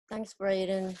Thanks,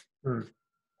 Braden. Hmm.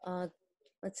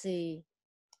 Let's see.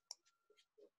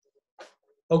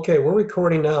 Okay, we're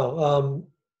recording now.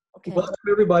 Okay. Welcome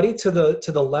everybody to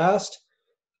the last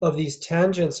of these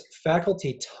Tangents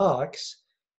faculty talks.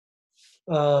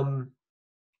 There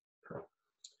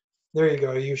you go.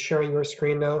 Are you sharing your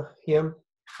screen now, Yim?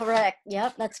 Correct.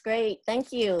 Yep, that's great.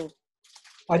 Thank you.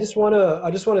 I just want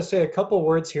to say a couple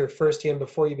words here first, Yim,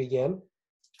 before you begin.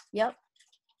 Yep.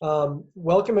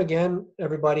 Welcome again,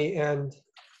 everybody, and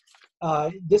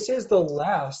this is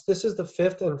the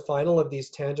fifth and final of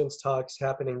these Tangents talks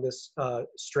happening this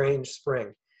strange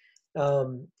spring.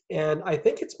 And I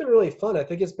think it's been really fun. I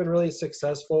think it's been really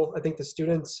successful. I think the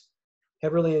students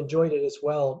have really enjoyed it as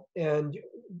well. And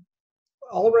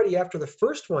already after the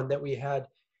first one that we had,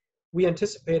 we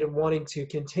anticipated wanting to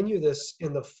continue this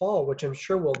in the fall, which I'm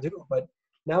sure we'll do. But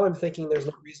now I'm thinking there's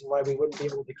no reason why we wouldn't be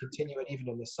able to continue it even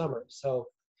in the summer. So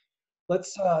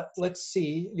let's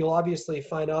see. You'll obviously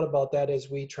find out about that as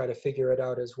we try to figure it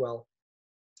out as well.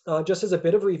 Just as a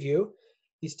bit of review,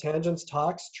 these Tangents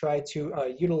talks try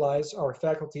to utilize our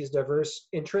faculty's diverse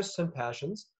interests and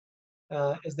passions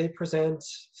as they present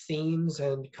themes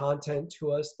and content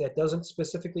to us that doesn't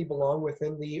specifically belong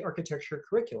within the architecture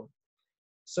curriculum.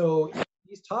 So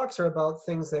these talks are about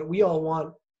things that we all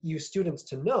want you students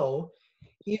to know,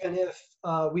 even if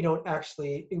we don't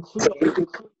actually include it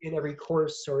in every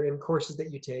course or in courses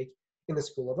that you take in the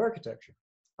School of Architecture.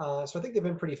 So I think they've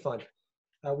been pretty fun.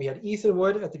 We had Ethan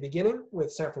Wood at the beginning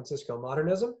with San Francisco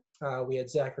Modernism. We had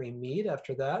Zachary Mead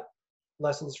after that,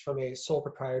 Lessons from a Sole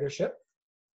Proprietorship.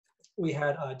 We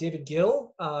had David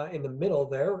Gill in the middle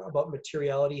there about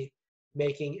materiality,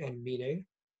 making, and meaning.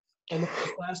 And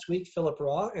last week, Philip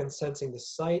Raw and Sensing the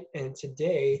Site. And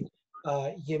today,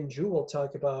 Yim Jew will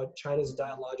talk about China's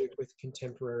dialogic with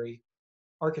contemporary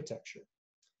architecture.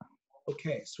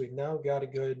 Okay, so we've now got a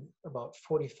good about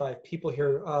 45 people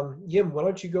here. Yim, why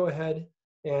don't you go ahead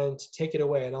and take it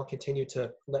away, and I'll continue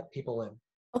to let people in.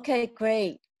 Okay,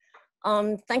 great.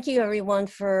 Thank you everyone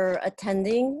for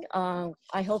attending.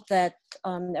 I hope that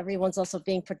everyone's also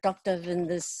being productive in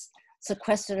this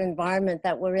sequestered environment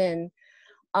that we're in.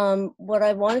 What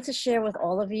I wanted to share with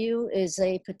all of you is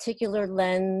a particular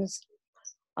lens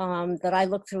that I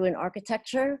look through in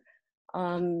architecture.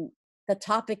 The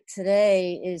topic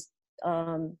today is,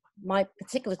 my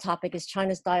particular topic is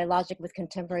China's dialogic with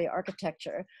contemporary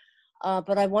architecture.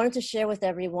 But I wanted to share with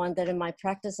everyone that in my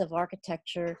practice of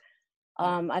architecture,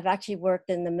 I've actually worked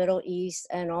in the Middle East,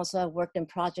 and also I've worked in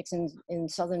projects in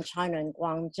southern China, in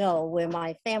Guangzhou, where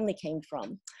my family came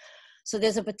from. So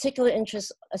there's a particular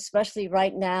interest, especially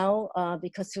right now,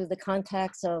 because through the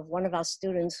contacts of one of our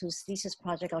students whose thesis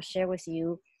project I'll share with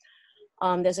you,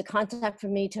 there's a contact for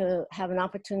me to have an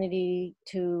opportunity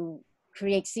to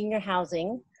create senior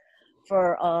housing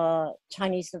for a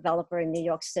Chinese developer in New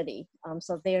York City.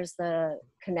 So there's the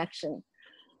connection.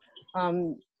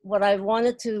 What I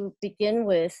wanted to begin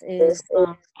with is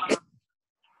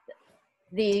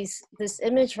this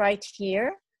image right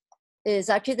here is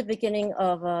actually the beginning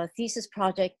of a thesis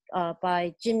project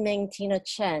by Jinming Tina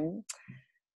Chen.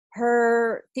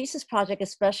 Her thesis project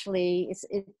especially,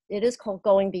 it is called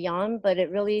Going Beyond, but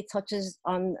it really touches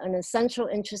on an essential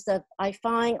interest that I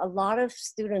find a lot of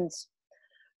students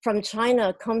from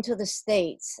China come to the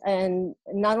States, and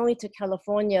not only to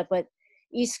California, but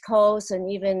East Coast and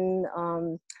even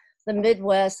the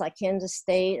Midwest, like Kansas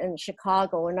State and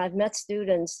Chicago. And I've met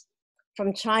students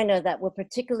from China that were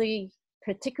particularly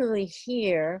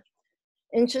here,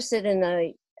 interested in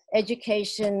the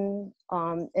education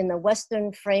in the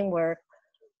Western framework,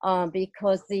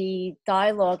 because the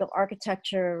dialogue of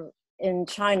architecture in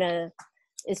China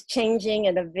is changing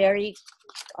at a very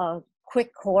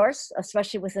quick course,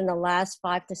 especially within the last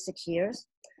 5 to 6 years.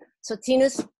 So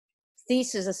Tina's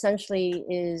thesis essentially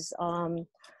is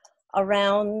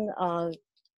around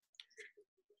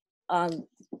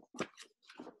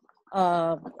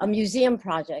a museum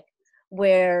project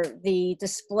where the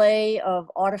display of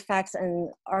artifacts and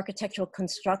architectural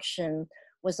construction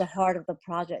was the heart of the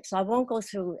project. So I won't go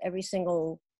through every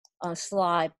single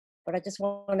slide, but I just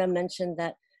want to mention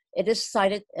that it is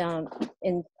cited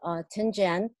in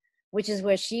Tianjin, which is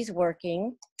where she's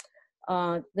working.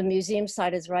 The museum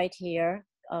site is right here.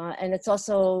 And it's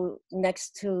also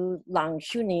next to Lang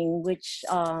Shuning, which,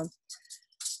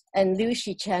 and Liu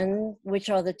Shichen, which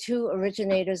are the two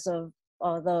originators of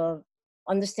the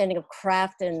understanding of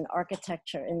craft and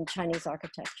architecture in Chinese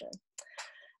architecture.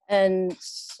 And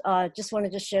just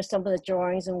wanted to share some of the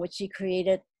drawings in which she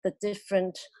created the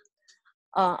different,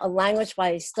 a language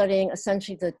by studying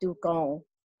essentially the Dugong.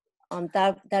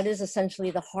 That is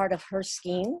essentially the heart of her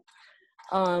scheme.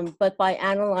 but by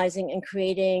analyzing and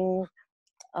creating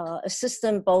a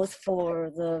system both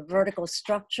for the vertical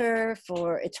structure,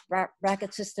 for its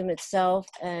bracket system itself,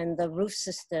 and the roof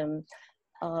system,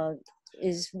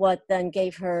 is what then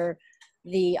gave her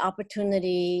the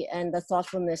opportunity and the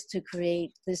thoughtfulness to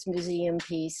create this museum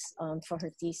piece for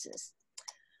her thesis.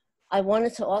 I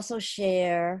wanted to also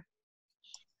share,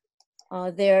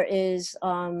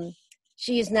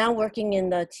 she is now working in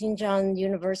the Xinjiang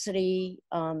University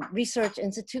Research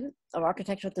Institute of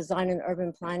Architectural Design and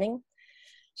Urban Planning.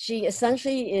 She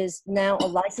essentially is now a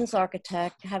licensed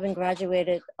architect, having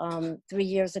graduated 3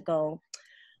 years ago,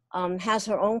 has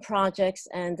her own projects,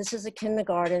 and this is a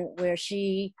kindergarten where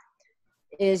she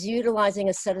is utilizing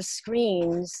a set of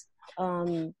screens.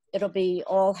 It'll be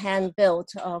all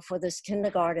hand-built for this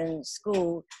kindergarten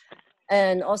school.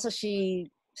 And also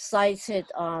she cited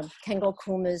Kengo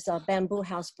Kuma's bamboo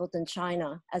house built in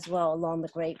China as well along the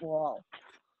Great Wall.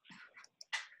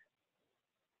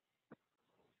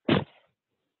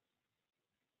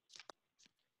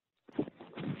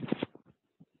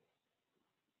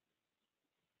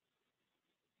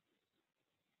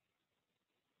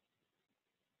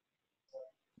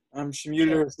 She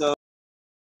muted herself.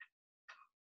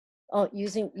 Oh,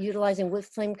 utilizing wood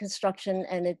flame construction,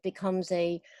 and it becomes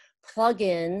a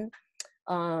plug-in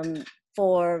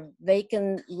for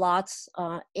vacant lots,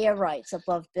 air rights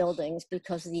above buildings,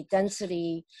 because the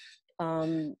density,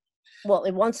 well,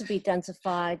 it wants to be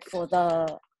densified for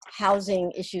the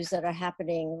housing issues that are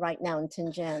happening right now in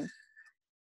Xinjiang.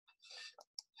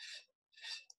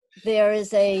 There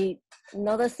is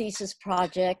another thesis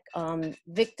project,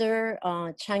 Victor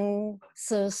Chang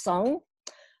Se-sung,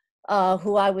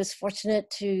 who I was fortunate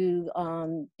to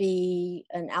be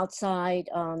an outside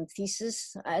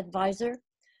thesis advisor.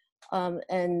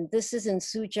 And this is in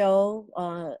Suzhou,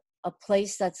 a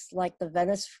place that's like the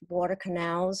Venice water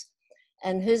canals.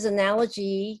 And his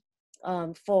analogy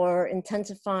for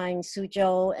intensifying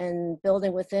Suzhou and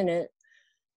building within it,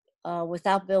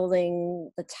 without building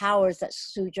the towers that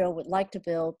Suzhou would like to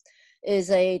build,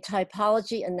 is a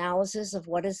typology analysis of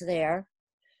what is there.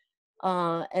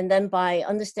 And then by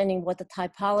understanding what the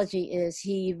typology is,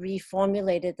 he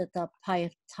reformulated the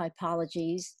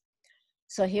typologies.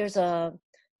 So here's a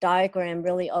diagram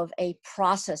really of a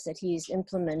process that he's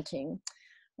implementing,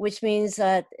 which means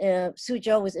that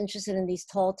Suzhou was interested in these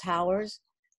tall towers.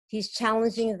 He's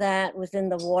challenging that within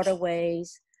the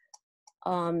waterways,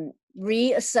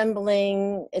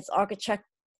 reassembling its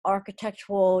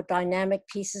architectural dynamic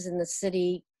pieces in the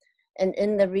city, and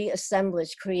in the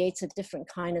reassemblage creates a different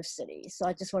kind of city. So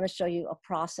I just want to show you a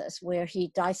process where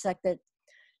he dissected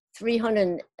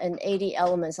 380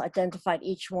 elements, identified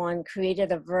each one,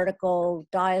 created a vertical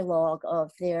dialogue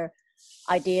of their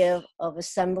idea of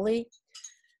assembly,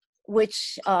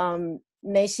 which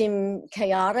may seem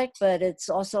chaotic, but it's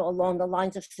also along the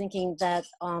lines of thinking that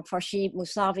Farshid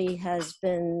Musavi has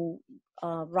been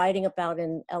writing about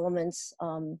in Elements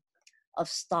of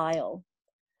Style.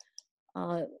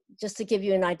 Just to give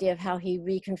you an idea of how he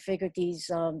reconfigured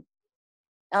these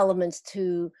elements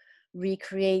to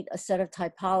recreate a set of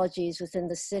typologies within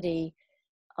the city.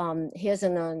 Here's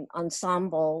an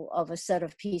ensemble of a set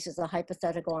of pieces, a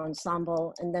hypothetical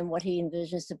ensemble, and then what he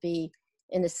envisions to be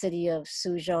in the city of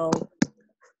Suzhou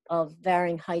of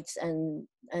varying heights and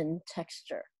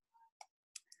texture.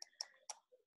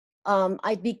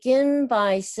 I begin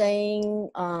by saying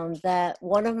that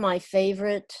one of my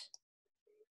favorite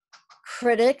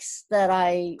critics that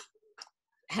I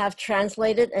have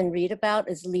translated and read about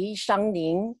is Li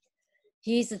Shangning.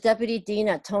 He's the deputy dean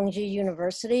at Tongji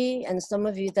University, and some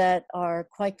of you that are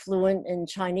quite fluent in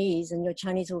Chinese, and your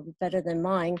Chinese will be better than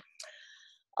mine,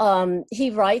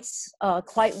 he writes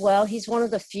quite well. He's one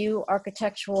of the few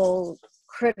architectural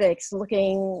critics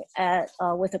looking at,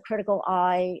 with a critical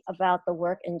eye about the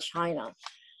work in China.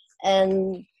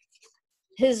 And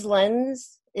his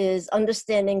lens is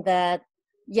understanding that,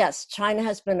 yes, China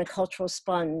has been a cultural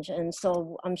sponge. And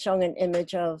so I'm showing an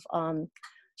image of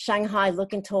Shanghai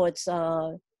looking towards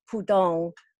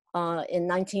Pudong in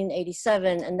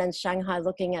 1987, and then Shanghai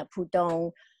looking at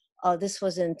Pudong. This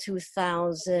was in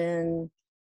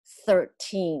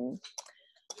 2013.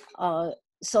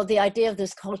 So the idea of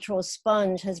this cultural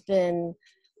sponge has been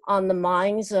on the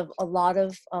minds of a lot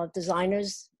of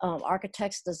designers,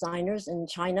 architects, designers in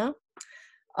China,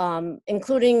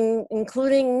 including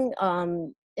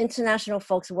international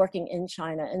folks working in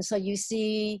China. And so you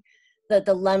see the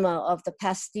dilemma of the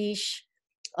pastiche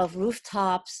of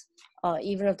rooftops,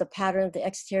 even of the pattern of the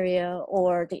exterior,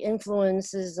 or the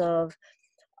influences of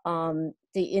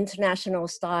the international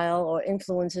style or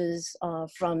influences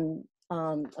from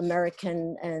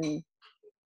American and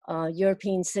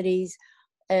European cities.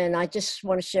 And I just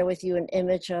want to share with you an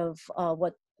image of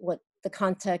what the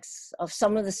context of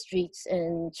some of the streets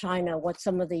in China, what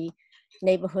some of the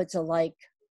neighborhoods are like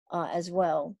as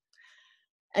well.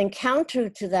 And counter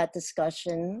to that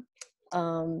discussion,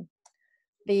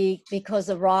 because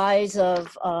the rise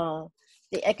of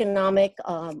the economic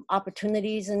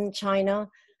opportunities in China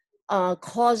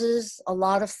causes a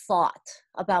lot of thought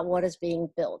about what is being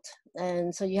built.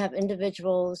 And so you have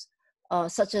individuals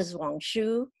such as Wang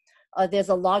Shu. There's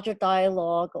a larger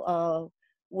dialogue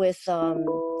with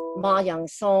Ma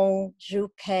Yangsong, Zhu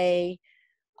Pei,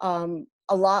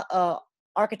 a lot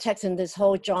architects in this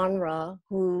whole genre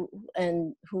who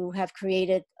have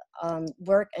created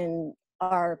work and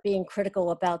are being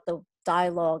critical about the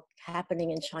dialogue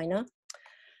happening in China.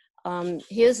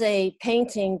 Here's a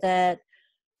painting that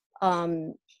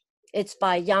it's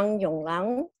by Yang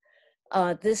Yonglang.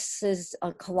 This is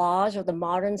a collage of the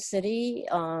modern city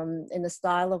in the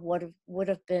style of what would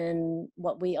have been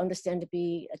what we understand to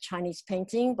be a Chinese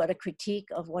painting, but a critique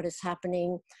of what is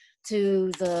happening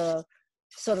to the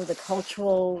sort of the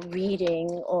cultural reading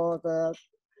or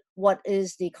what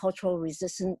is the cultural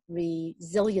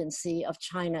resiliency of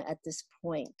China at this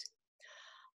point.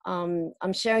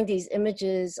 I'm sharing these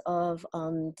images of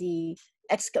the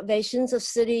excavations of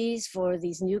cities for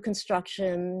these new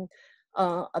construction,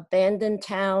 abandoned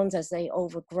towns as they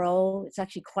overgrow. It's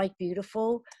actually quite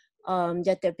beautiful,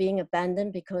 yet they're being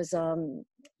abandoned because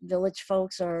village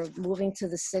folks are moving to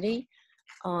the city,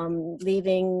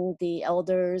 leaving the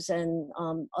elders and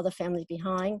other families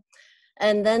behind.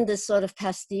 And then this sort of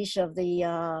pastiche of the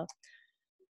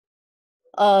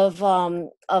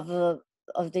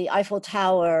Eiffel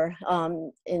Tower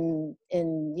in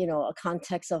a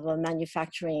context of a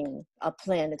manufacturing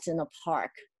plant. It's in a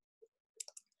park.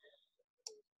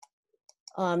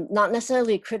 Not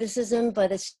necessarily criticism,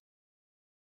 but it's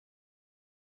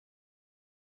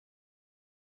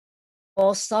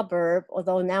all suburb,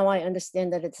 although now I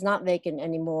understand that it's not vacant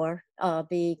anymore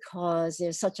because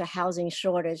there's such a housing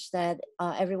shortage that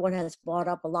everyone has bought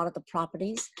up a lot of the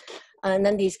properties. And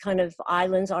then these kind of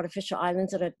islands, artificial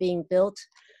islands that are being built,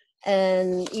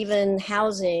 and even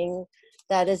housing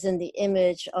that is in the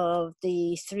image of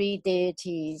the three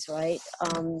deities, right?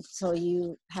 So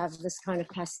you have this kind of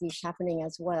pastiche happening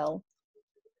as well.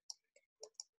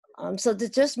 So to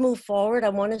just move forward, I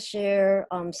want to share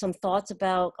some thoughts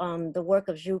about the work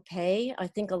of Zhu Pei. I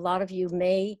think a lot of you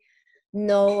may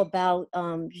know about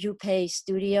Zhu Pei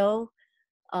Studio.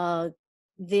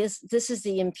 This is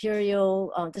the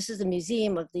Imperial, this is the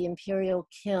Museum of the Imperial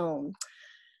Kiln.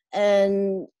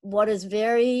 And what is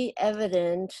very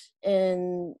evident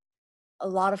in a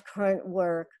lot of current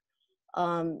work,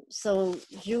 so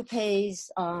Zhu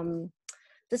Pei's,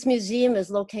 this museum is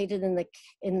located in the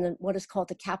what is called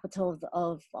the capital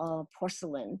of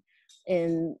porcelain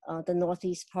in the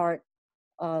northeast part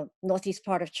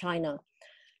of China,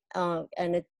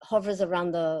 and it hovers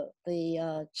around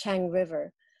the Chang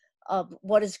River.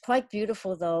 What is quite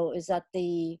beautiful, though, is that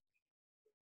the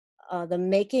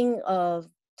making of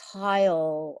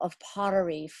tile, of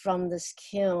pottery from this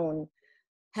kiln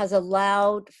has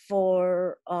allowed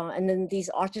for, and then these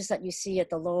arches that you see at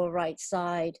the lower right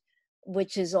side,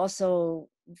 which is also,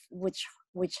 which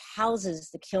houses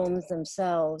the kilns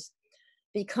themselves,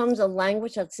 becomes a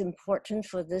language that's important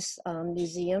for this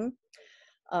museum.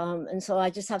 And so I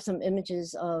just have some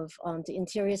images of the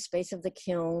interior space of the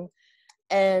kiln,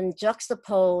 and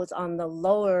juxtaposed on the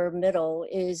lower middle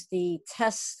is the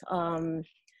test and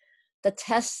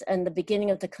the beginning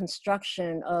of the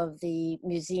construction of the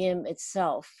museum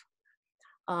itself.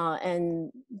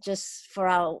 And just for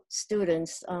our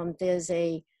students, there's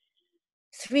a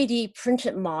 3D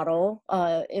printed model.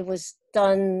 It was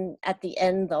done at the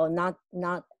end, though,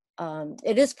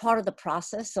 it is part of the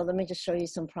process. So let me just show you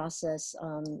some process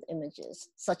images,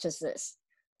 such as this.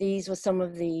 These were some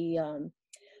of the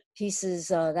pieces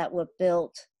that were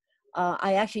built.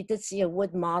 I actually did see a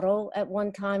wood model at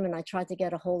one time, and I tried to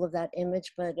get a hold of that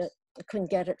image, but I couldn't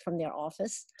get it from their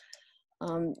office.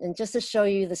 And just to show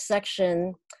you the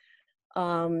section,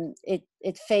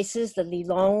 it faces the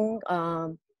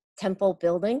Lilong temple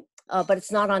building, but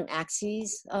it's not on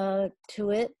axes to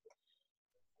it.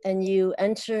 And you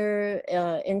enter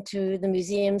into the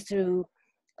museum through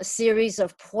a series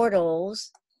of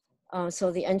portals.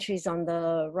 So the entries on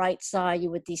the right side,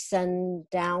 you would descend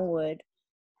downward.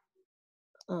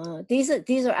 These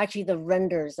are actually the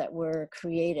renders that were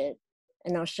created.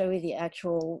 And I'll show you the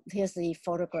actual, here's the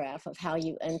photograph of how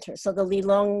you enter. So the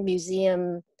Lilong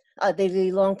Museum, the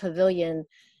Lilong Pavilion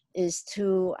is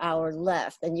to our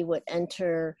left, and you would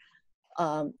enter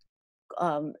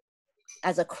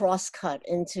as a cross cut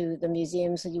into the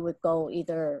museum. So you would go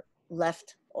either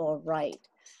left or right.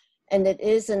 And it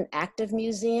is an active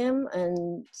museum.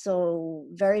 And so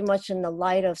very much in the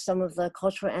light of some of the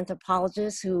cultural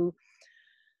anthropologists who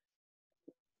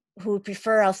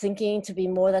prefer our thinking to be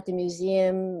more that the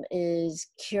museum is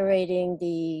curating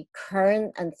the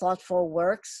current and thoughtful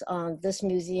works. This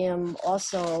museum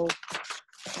also,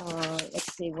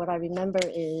 let's see, what I remember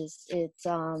is it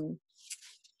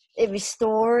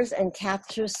restores and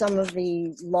captures some of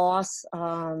the lost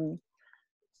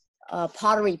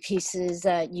pottery pieces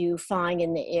that you find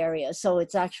in the area. So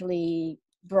it's actually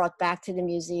brought back to the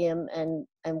museum and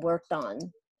worked on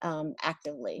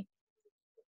actively.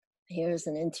 Here's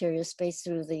an interior space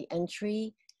through the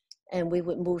entry, and we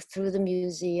would move through the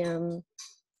museum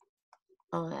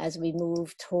as we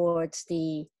move towards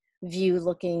the view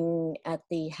looking at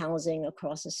the housing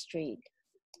across the street.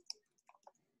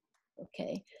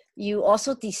 Okay, you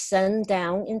also descend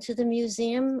down into the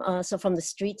museum. So from the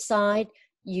street side,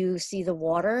 you see the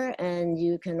water, and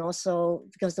you can also,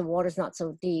 because the water's not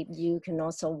so deep, you can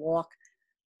also walk,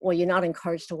 well, you're not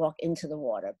encouraged to walk into the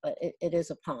water, but it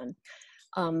is a pond.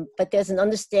 But there's an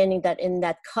understanding that in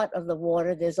that cut of the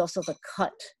water, there's also the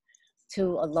cut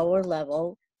to a lower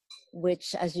level,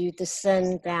 which as you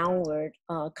descend downward,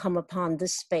 come upon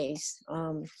this space,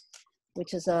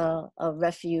 which is a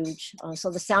refuge.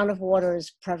 So the sound of water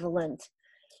is prevalent.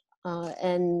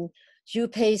 And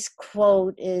Zhu Pei's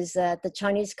quote is that the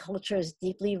Chinese culture is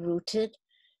deeply rooted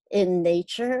in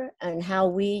nature, and how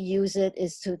we use it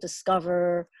is to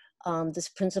discover this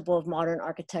principle of modern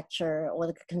architecture, or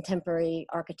the contemporary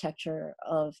architecture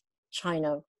of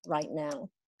China right now.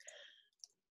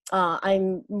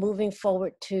 I'm moving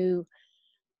forward to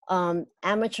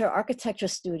Amateur Architecture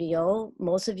Studio.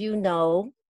 Most of you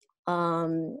know,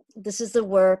 this is the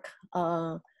work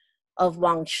of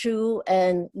Wang Shu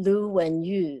and Lu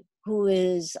Wenyu, who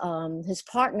is his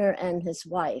partner and his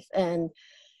wife. And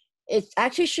it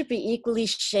actually should be equally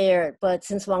shared, but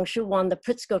since Wang Shu won the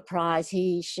Pritzker Prize,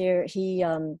 he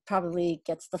probably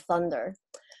gets the thunder.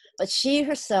 But she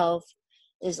herself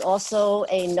is also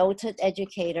a noted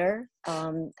educator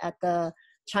at the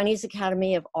Chinese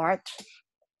Academy of Art,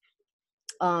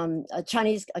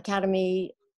 Chinese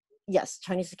Academy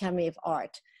of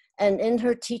Art. And in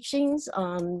her teachings,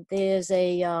 there's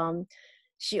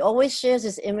she always shares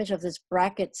this image of this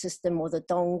bracket system, or the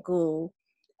donggu.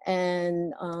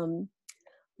 And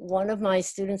one of my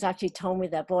students actually told me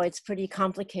that, boy, it's pretty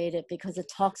complicated, because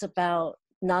it talks about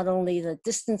not only the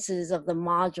distances of the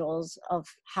modules of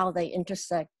how they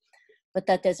intersect, but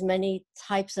that there's many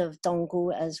types of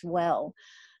donggu as well.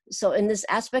 So in this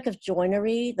aspect of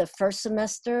joinery, the first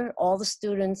semester, all the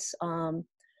students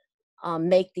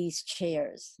make these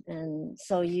chairs. And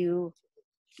so you're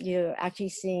actually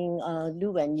seeing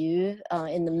Lu Wenyu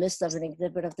in the midst of an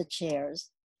exhibit of the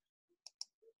chairs.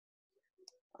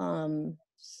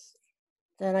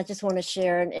 Then I just want to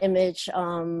share an image,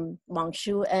 Wang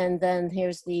Shu, and then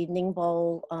here's the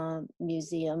Ningbo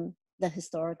Museum, the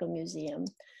historical museum.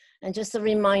 And just a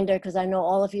reminder, because I know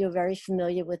all of you are very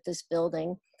familiar with this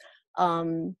building,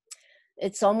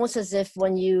 it's almost as if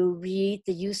when you read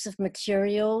the use of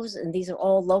materials, and these are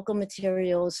all local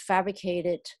materials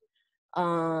fabricated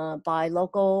by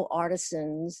local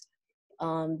artisans,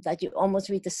 that you almost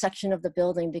read the section of the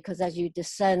building, because as you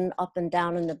descend up and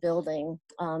down in the building,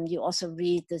 you also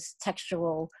read this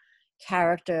textual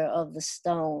character of the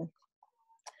stone.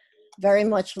 Very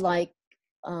much like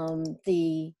let's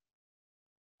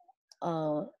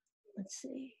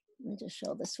see, let me just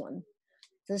show this one.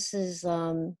 This is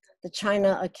the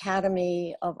China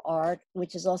Academy of Art,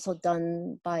 which is also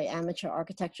done by amateur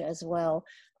architecture as well.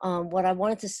 What I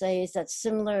wanted to say is that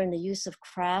similar in the use of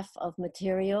craft of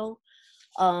material,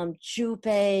 Zhu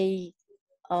Pei,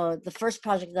 the first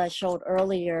project that I showed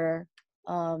earlier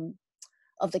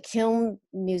of the Kiln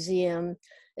Museum,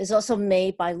 is also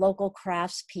made by local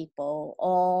craftspeople,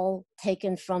 all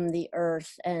taken from the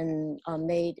earth and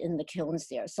made in the kilns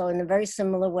there. So in a very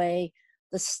similar way,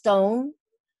 the stone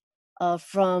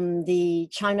from the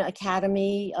China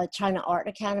Academy, China Art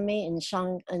Academy in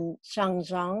Shangshan.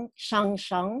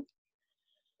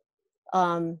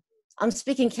 I'm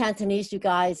speaking Cantonese, you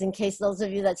guys, in case those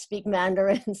of you that speak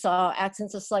Mandarin, so our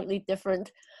accents are slightly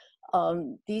different.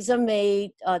 These are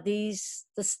made, the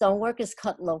stonework is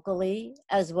cut locally,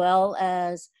 as well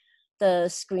as the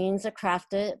screens are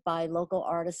crafted by local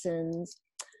artisans.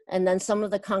 And then some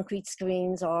of the concrete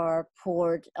screens are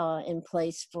poured in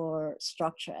place for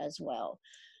structure as well.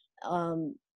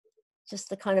 Just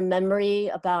the kind of memory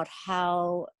about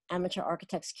how amateur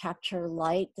architects capture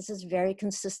light. This is very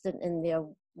consistent in their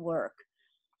work.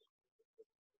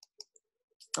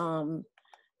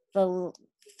 The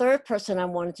third person I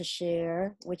wanted to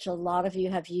share, which a lot of you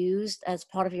have used as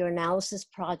part of your analysis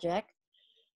project,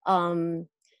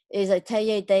 is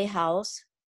Atelier Day House,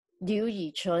 Liu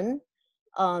Yichun.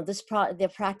 Their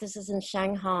practice is in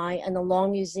Shanghai, and the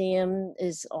Long Museum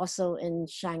is also in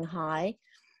Shanghai.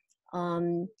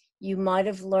 You might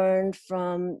have learned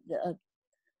from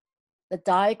the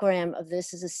diagram of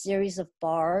this is a series of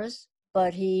bars,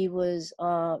 but he was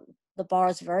the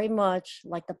bars very much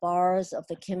like the bars of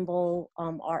the Kimball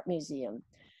Art Museum.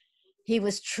 He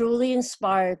was truly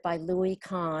inspired by Louis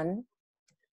Kahn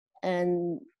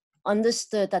and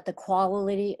understood that the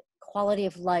quality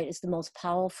of light is the most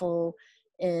powerful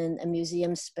in a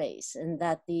museum space, and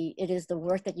that it is the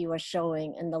work that you are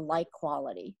showing and the light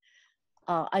quality.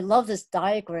 I love this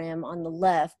diagram on the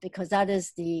left because that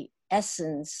is the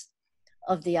essence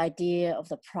of the idea of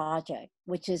the project,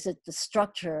 which is the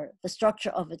structure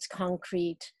of its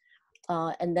concrete,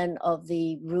 and then of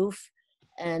the roof,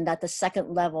 and that the second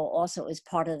level also is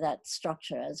part of that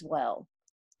structure as well.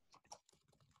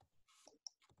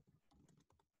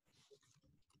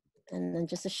 And then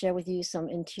just to share with you some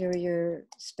interior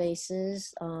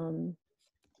spaces.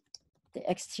 The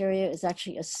exterior is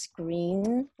actually a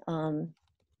screen.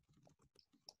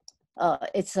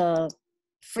 It's a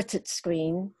fritted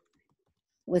screen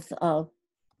with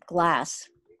glass.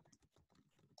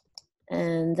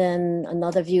 And then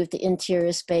another view of the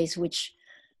interior space, which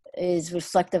is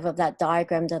reflective of that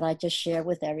diagram that I just shared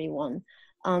with everyone.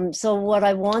 So what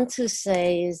I want to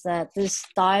say is that this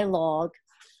dialogue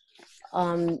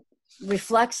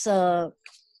reflects a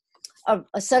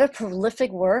set of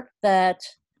prolific work that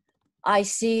I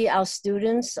see our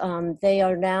students, they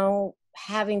are now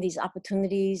having these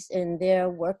opportunities in their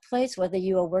workplace, whether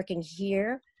you are working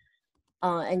here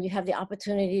and you have the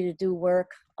opportunity to do work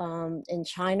in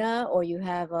China, or you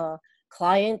have a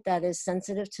client that is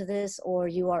sensitive to this, or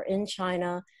you are in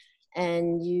China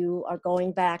and you are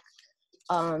going back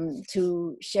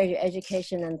to share your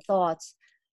education and thoughts.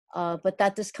 But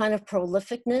that this kind of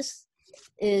prolificness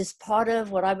is part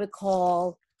of what I would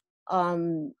call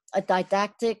a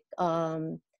didactic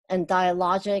and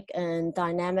dialogic and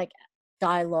dynamic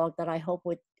dialogue that I hope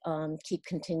would keep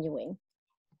continuing.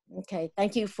 Okay,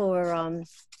 thank you for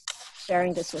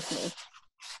sharing this with me.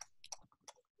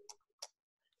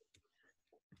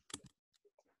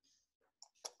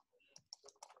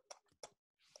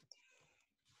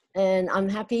 And I'm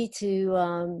happy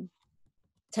to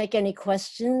take any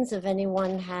questions if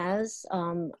anyone has.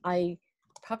 I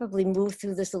probably moved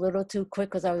through this a little too quick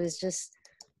because I was just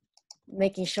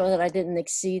making sure that I didn't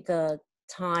exceed the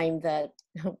time that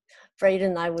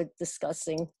Braden and I were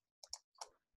discussing.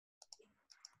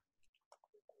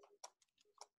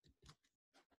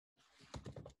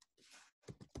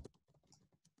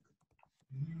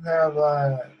 You have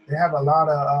they have a lot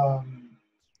of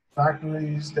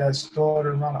factories that's stored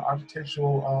around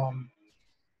architectural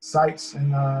sites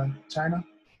in China.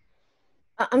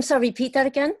 I'm sorry, repeat that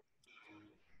again?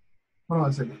 Hold on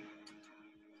a second.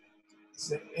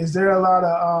 Is there a lot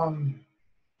of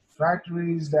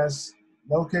factories that's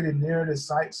located near the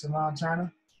sites around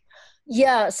China?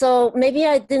 Yeah, so maybe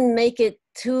I didn't make it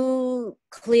too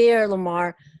clear,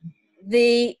 Lamar.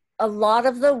 A lot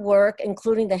of the work,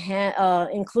 including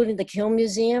the Kiln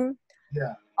Museum,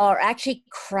 Yeah, are actually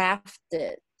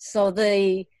crafted. So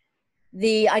the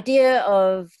idea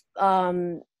of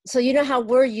so you know how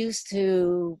we're used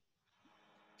to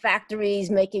factories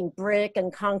making brick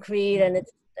and concrete, and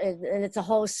it's a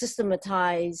whole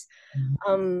systematized.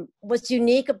 What's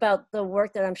unique about the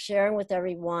work that I'm sharing with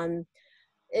everyone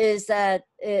is that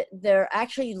they're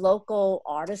actually local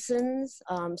artisans.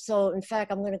 So in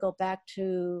fact, I'm going to go back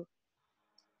to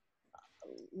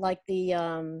like the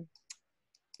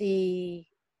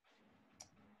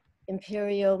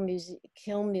Imperial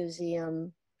Kiln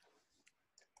Museum.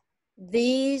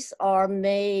 These are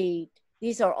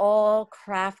all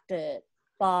crafted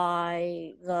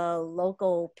by the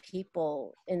local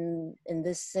people in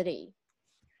this city.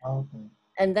 okay.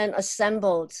 And then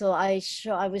assembled. So I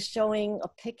was showing a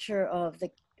picture of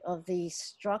the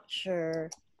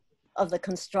structure of the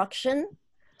construction.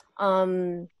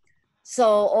 So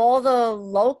all the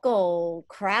local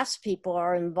craftspeople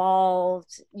are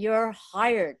involved. You're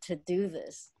hired to do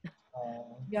this.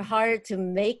 You're hired to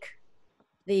make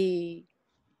the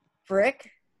brick.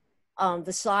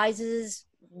 The sizes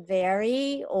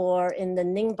vary, or in the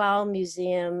Ningbao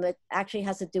Museum, it actually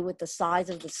has to do with the size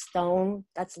of the stone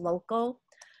that's local.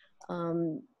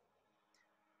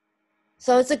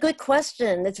 So it's a good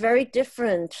question. It's very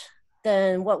different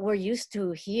than what we're used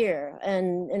to here.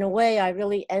 And in a way, I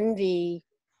really envy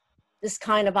this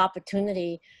kind of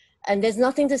opportunity. And there's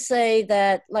nothing to say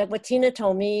that, like what Tina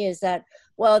told me is that,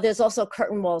 well, there's also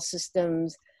curtain wall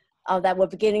systems that we're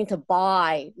beginning to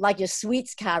buy, like your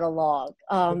sweets catalog.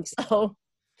 So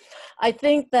I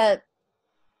think that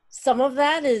some of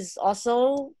that is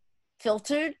also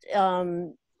filtered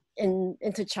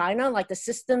into China, like the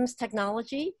systems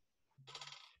technology.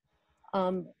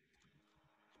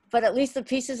 But at least the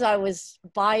pieces I was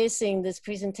biasing this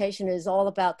presentation is all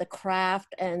about the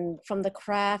craft, and from the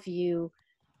craft you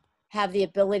have the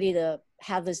ability to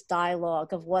have this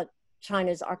dialogue of what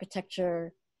China's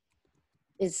architecture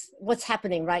is, what's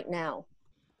happening right now.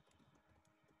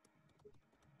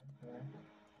 Okay.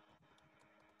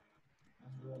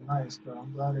 That's real nice, though.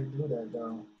 I'm glad they do that,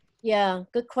 though. Yeah,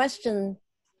 good question.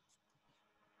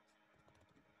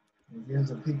 It gives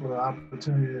the people the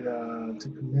opportunity to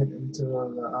commit into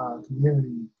the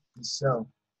community itself.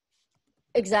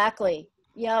 Exactly.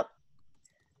 Yep.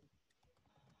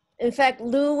 In fact,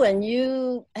 Lou, when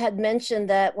you had mentioned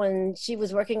that when she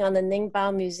was working on the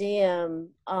Ningbao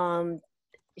Museum,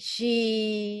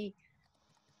 she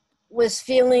was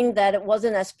feeling that it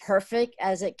wasn't as perfect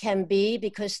as it can be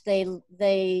because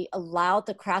they allowed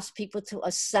the craftspeople to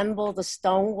assemble the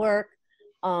stonework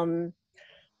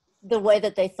the way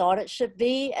that they thought it should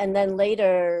be, and then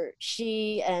later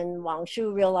she and Wang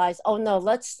Shu realized, oh no,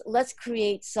 let's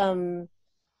create some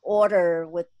order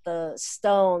with the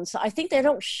stone. So I think they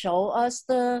don't show us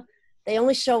they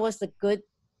only show us the good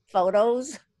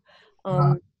photos.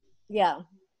 Yeah.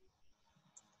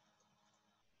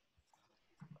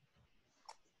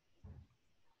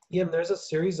 Yim, there's a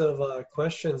series of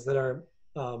questions that are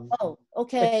Oh,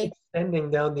 okay. extending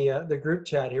down the group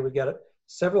chat here. We've got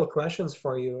several questions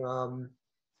for you.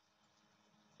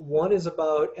 One is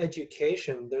about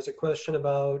education. There's a question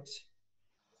about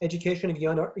education of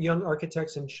young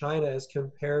architects in China as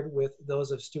compared with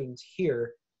those of students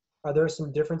here. Are there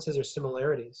some differences or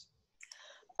similarities?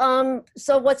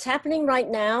 So what's happening right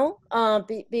now,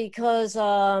 because,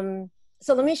 so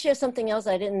let me share something else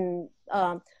I didn't,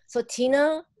 so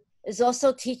Tina is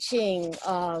also teaching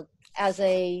as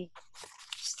a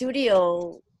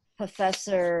studio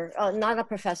professor, not a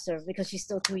professor because she's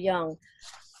still too young,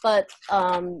 but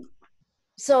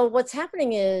so what's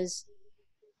happening is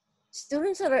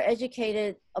students that are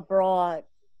educated abroad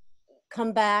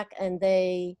come back and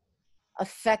they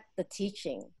affect the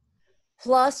teaching.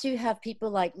 Plus you have people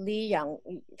like Li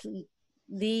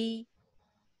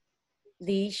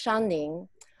Shanning,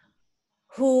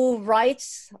 who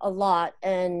writes a lot,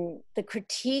 and the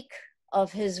critique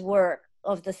of his work,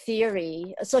 of the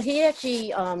theory. So he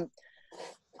actually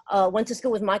went to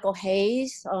school with Michael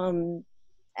Hayes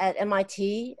at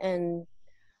MIT, and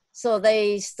so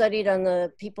they studied on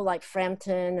the people like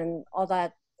Frampton and all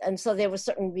that. And so there were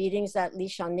certain readings that Li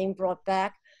Shanning brought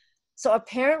back. So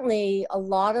apparently a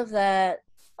lot of that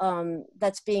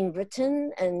that's being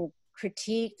written and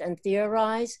critiqued and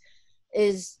theorized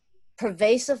is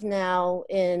pervasive now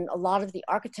in a lot of the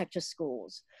architecture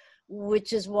schools,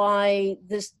 which is why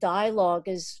this dialogue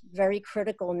is very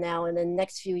critical now. In the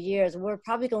next few years, we're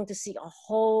probably going to see a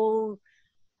whole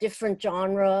different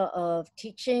genre of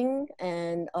teaching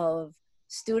and of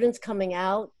students coming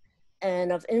out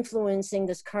and of influencing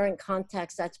this current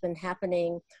context that's been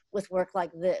happening with work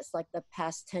like this, like the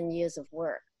past 10 years of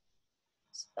work.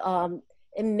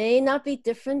 It may not be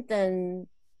different than,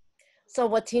 so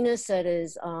what Tina said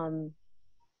is, you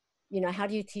know, how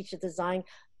do you teach a design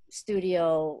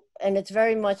studio? And it's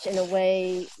very much in a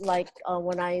way like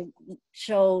when I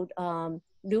showed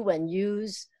Lu and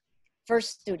Yu's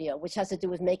first studio, which has to do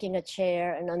with making a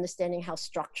chair and understanding how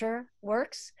structure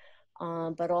works,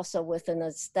 but also with an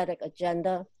aesthetic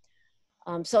agenda.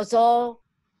 So it's all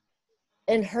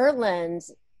in her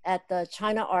lens at the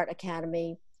China Art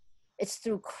Academy. It's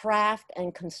through craft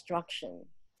and construction.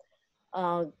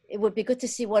 It would be good to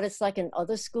see what it's like in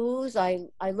other schools. I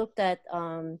looked at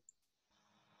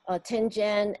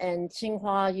Tianjin and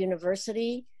Tsinghua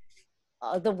University.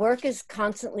 The work is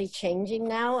constantly changing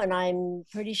now, and I'm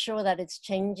pretty sure that it's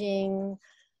changing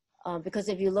because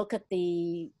if you look at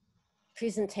the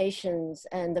presentations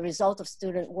and the result of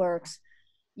student works,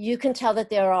 you can tell that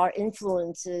there are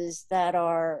influences that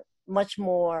are much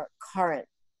more current,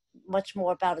 much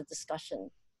more about a discussion.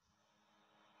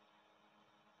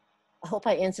 I hope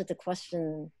I answered the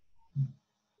question.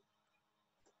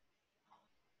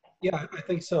 Yeah, I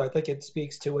think so. I think it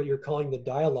speaks to what you're calling the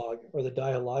dialogue or the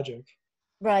dialogic.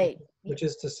 Right. Which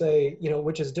is to say, you know,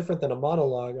 which is different than a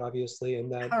monologue, obviously, in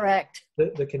that Correct.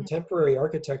 the contemporary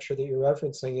architecture that you're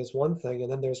referencing is one thing,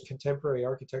 and then there's contemporary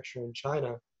architecture in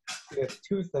China. You have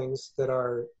two things that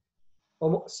are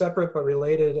almost separate but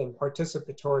related and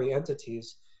participatory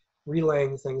entities.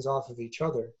 relaying things off of each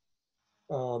other.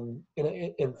 And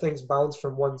things bounce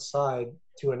from one side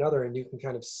to another, and you can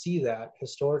kind of see that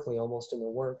historically almost in the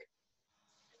work.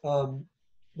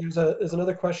 There's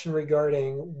another question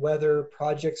regarding whether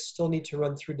projects still need to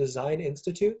run through design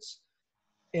institutes,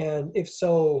 and if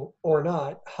so or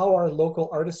not, how are local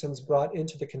artisans brought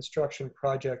into the construction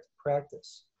project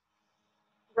practice?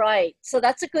 Right. So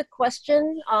that's a good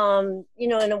question. You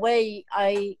know, in a way,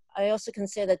 I also can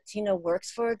say that Tina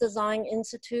works for a design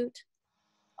institute.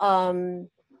 And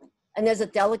there's a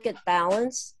delicate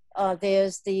balance.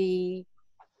 There's the,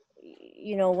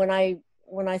 you know, when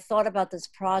I thought about this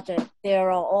project,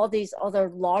 there are all these other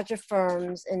larger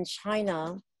firms in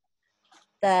China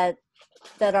that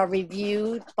are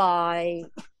reviewed by,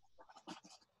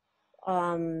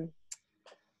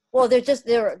 well,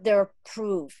 they're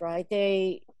approved, right?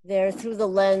 They're through the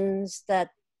lens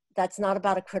that's not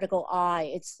about a critical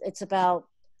eye. It's about,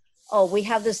 oh, we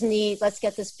have this need, let's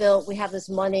get this built. We have this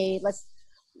money,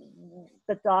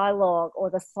 the dialogue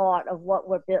or the thought of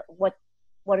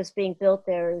what is being built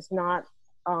there is not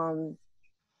an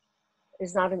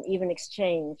even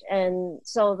exchange. And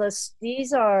so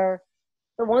these are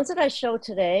the ones that I show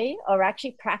today are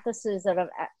actually practices that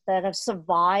have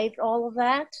survived all of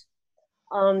that.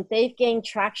 They've gained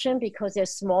traction because their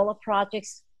smaller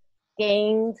projects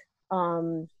gained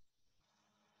an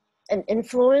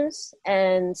influence.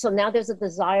 And so now there's a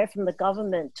desire from the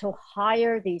government to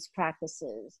hire these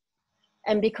practices.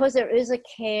 And because there is a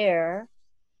care,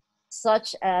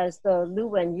 such as the Lu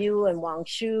Wenyu and Wang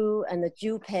Shu and the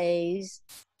Jew pays,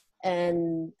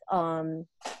 and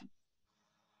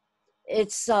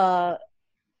it's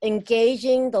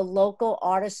engaging the local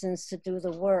artisans to do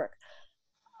the work.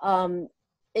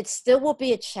 It still will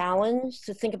be a challenge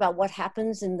to think about what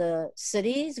happens in the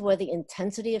cities where the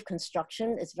intensity of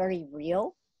construction is very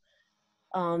real.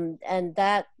 And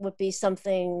that would be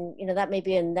something, you know, that may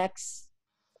be a next,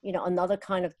 you know, another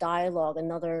kind of dialogue,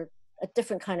 a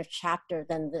different kind of chapter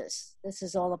than this. This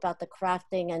is all about the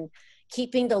crafting and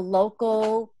keeping the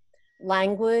local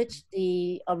language,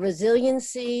 the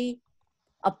resiliency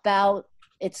about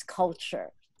its culture,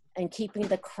 and keeping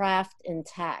the craft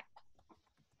intact.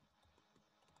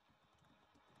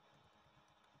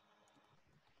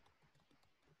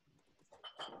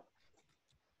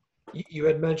 You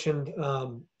had mentioned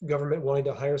government wanting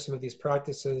to hire some of these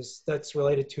practices. That's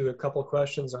related to a couple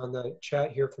questions on the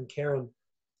chat here from Karen.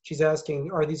 She's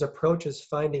asking, are these approaches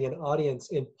finding an audience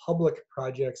in public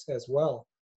projects as well?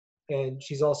 And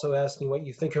she's also asking what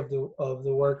you think of the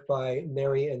work by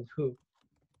Mary and Hu.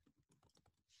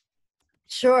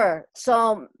 Sure.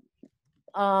 So,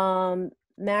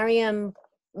 Mariam,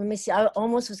 let me see, I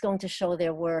almost was going to show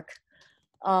their work.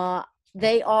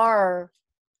 They are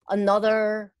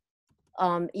another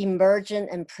emergent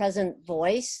and present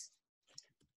voice.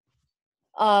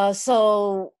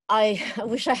 So I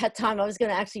wish I had time. I was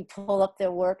going to actually pull up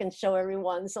their work and show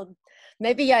everyone. So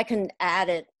maybe I can add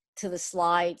it to the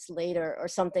slides later or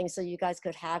something so you guys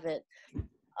could have it.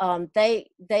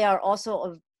 They are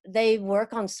also, they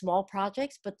work on small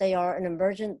projects, but they are an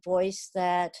emergent voice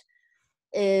that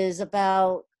is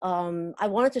about, I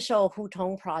wanted to show a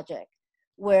Hutong project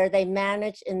where they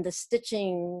manage in the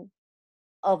stitching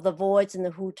of the voids in the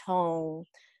Hutong.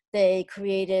 They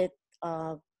created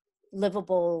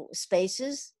livable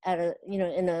spaces at a, you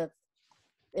know,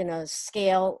 in a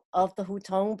scale of the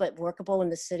Hutong, but workable in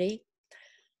the city.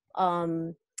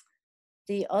 The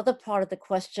other part of the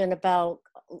question about,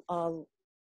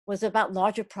 was it about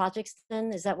larger projects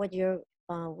then? Is that what you're,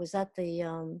 was that the,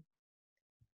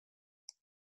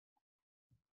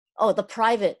 oh, the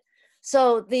private.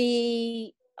 So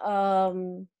the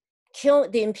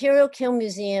Imperial Kiln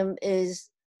Museum is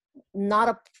not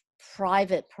a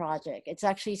private project. It's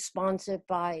actually sponsored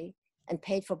by and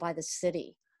paid for by the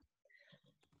city.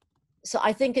 So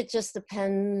I think it just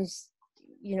depends,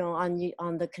 you know,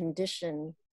 on the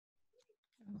condition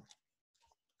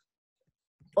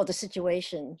or the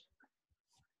situation.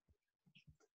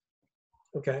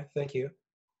 Okay, thank you.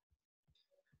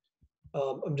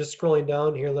 I'm just scrolling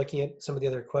down here, looking at some of the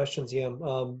other questions,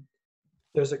 Yim.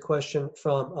 There's a question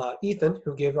from Ethan,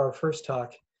 who gave our first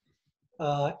talk.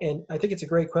 And I think it's a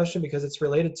great question because it's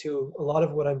related to a lot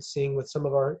of what I'm seeing with some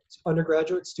of our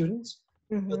undergraduate students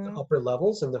at the upper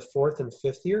levels in the 4th and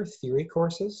 5th year theory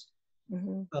courses,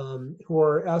 who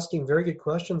are asking very good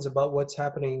questions about what's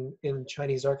happening in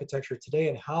Chinese architecture today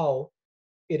and how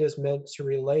it is meant to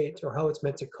relate, or how it's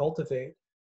meant to cultivate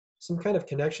some kind of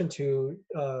connection to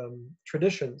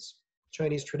traditions,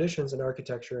 Chinese traditions in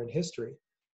architecture and history.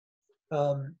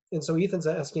 And so Ethan's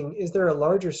asking, is there a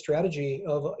larger strategy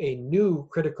of a new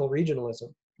critical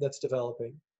regionalism that's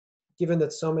developing? given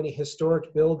that so many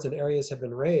historic builds and areas have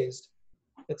been razed,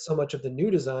 and so much of the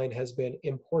new design has been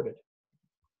imported.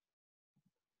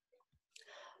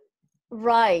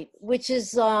 Right, which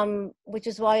is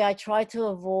why I try to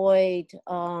avoid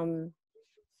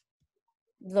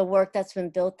the work that's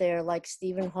been built there, like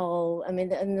Stephen Ho. I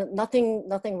mean, and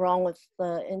nothing wrong with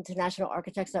the international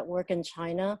architects that work in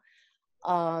China.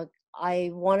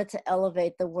 I wanted to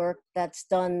elevate the work that's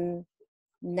done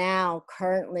now,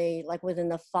 currently, like within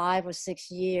the 5 or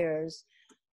 6 years.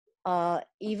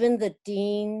 Even the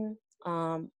dean,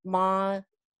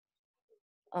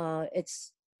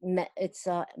 it's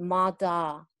Ma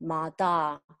Da,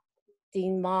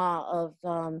 Dean Ma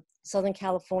of Southern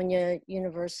California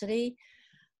University.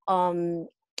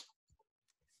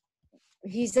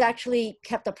 He's actually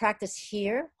kept a practice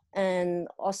here and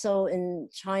also in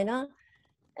China.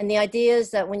 And the idea is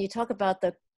that when you talk about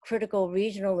the critical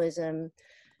regionalism,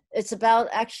 it's about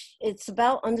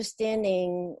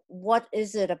understanding what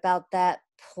is it about that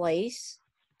place.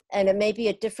 And it may be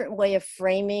a different way of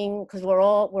framing, because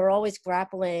we're always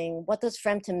grappling, what does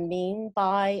Frampton mean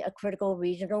by a critical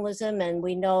regionalism? And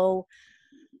we know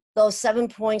those 7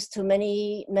 points to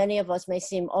many of us may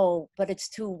seem, oh, but it's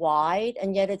too wide,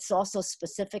 and yet it's also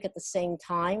specific at the same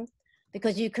time,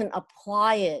 because you can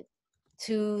apply it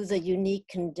to the unique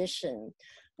condition,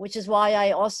 which is why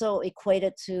I also equate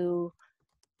it to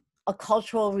a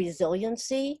cultural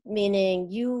resiliency, meaning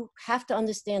you have to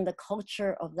understand the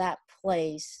culture of that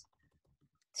place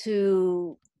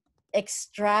to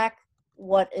extract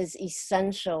what is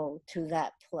essential to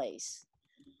that place.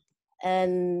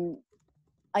 And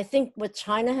I think what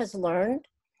China has learned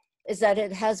is that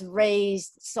it has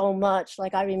raised so much.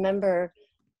 Like I remember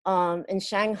in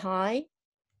Shanghai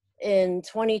in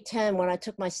 2010, when I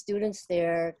took my students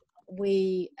there,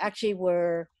 we actually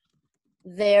were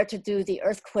there to do the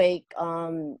earthquake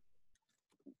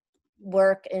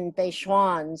work in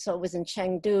Beishuan. So it was in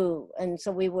Chengdu. And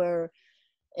so we were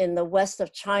in the west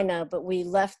of China, but we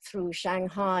left through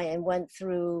Shanghai and went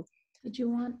through. Did you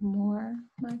want more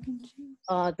mac and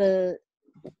cheese?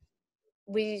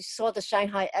 We saw the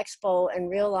Shanghai Expo and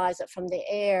realized that from the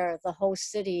air, the whole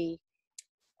city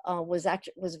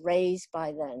was raised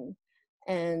by then.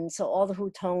 And so all the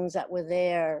hutongs that were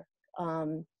there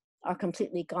are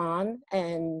completely gone.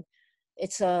 And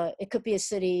it could be a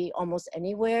city almost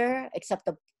anywhere, except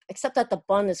that the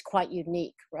bun is quite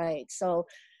unique, right? So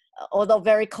although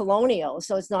very colonial,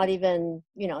 so it's not even,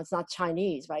 it's not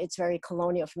Chinese, right? It's very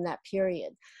colonial from that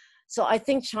period. So I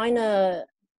think China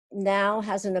now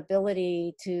has an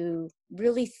ability to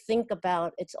really think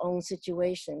about its own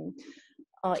situation.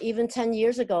 Even 10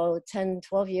 years ago, 10,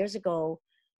 12 years ago,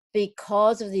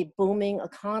 because of the booming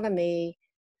economy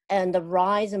and the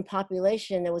rise in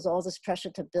population, there was all this pressure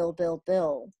to build.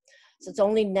 So it's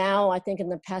only now, I think in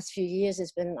the past few years,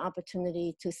 there's been an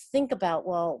opportunity to think about,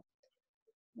 well,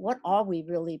 what are we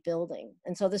really building?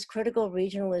 And so this critical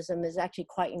regionalism is actually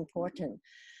quite important.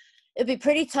 It'd be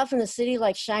pretty tough in a city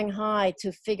like Shanghai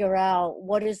to figure out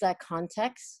what is that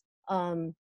context.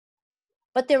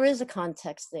 But there is a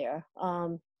context there.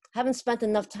 Haven't spent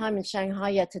enough time in Shanghai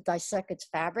yet to dissect its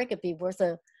fabric. It'd be worth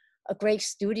a great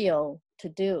studio to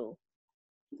do.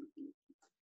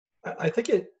 I think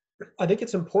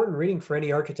it's important reading for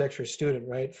any architecture student,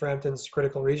 right? Frampton's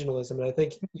critical regionalism, and I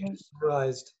think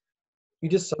you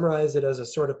just summarized it as a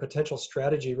sort of potential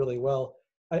strategy really well.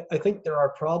 I think there are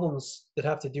problems that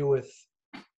have to do with,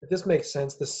 if this makes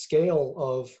sense, the scale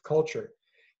of culture.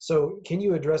 So can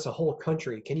you address a whole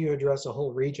country? Can you address a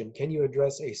whole region? Can you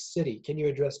address a city? Can you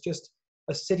address just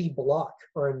a city block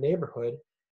or a neighborhood?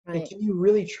 Right. And can you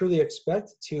really truly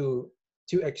expect to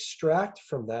extract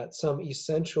from that some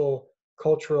essential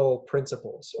cultural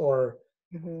principles or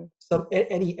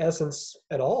any essence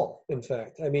at all? In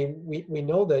fact, I mean, we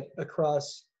know that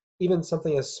across even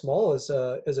something as small as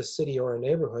a city or a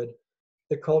neighborhood,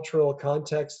 the cultural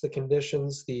context, the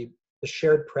conditions, the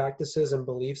shared practices and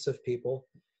beliefs of people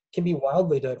can be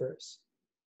wildly diverse.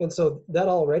 And so that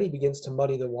already begins to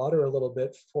muddy the water a little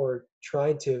bit for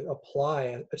trying to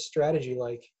apply a strategy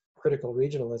like critical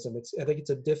regionalism. I think it's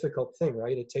a difficult thing,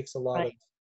 right? It takes a lot of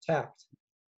tact.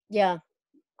 Yeah,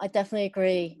 I definitely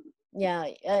agree. Yeah,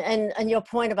 and your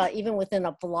point about even within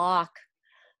a block,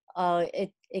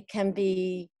 it can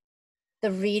be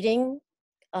the reading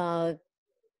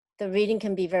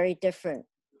can be very different.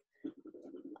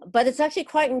 But it's actually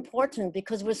quite important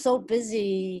because we're so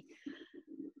busy.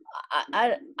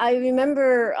 I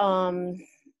remember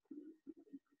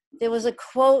there was a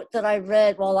quote that I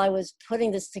read while I was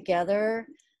putting this together,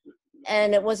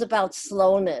 and it was about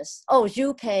slowness. Oh,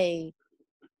 Zhu Pei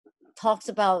talks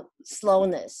about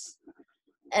slowness.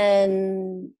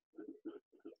 And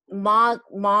Ma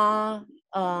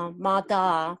from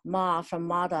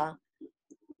Mada,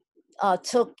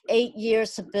 took 8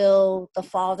 years to build the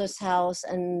father's house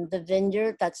and the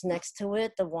vineyard that's next to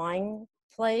it, the wine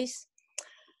place.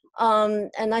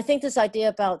 And I think this idea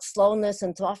about slowness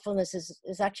and thoughtfulness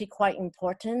is actually quite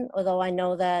important, although I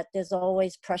know that there's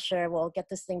always pressure, well, get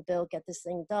this thing built, get this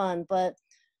thing done, but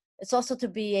it's also to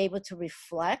be able to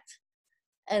reflect.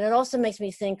 And it also makes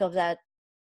me think of that,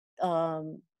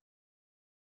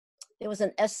 there was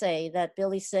an essay that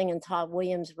Billy Singh and Todd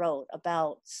Williams wrote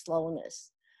about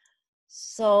slowness.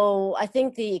 So I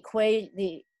think the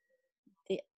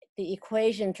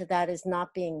equation to that is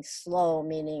not being slow,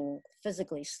 meaning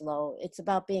physically slow. It's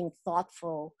about being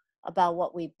thoughtful about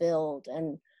what we build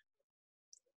and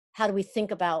how do we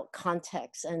think about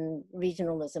context and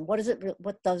regionalism. What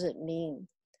does it mean?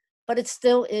 But it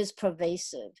still is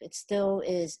pervasive. It still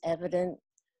is evident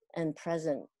and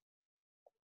present.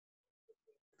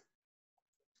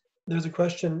 There's a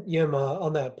question, Yim,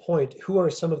 on that point. Who are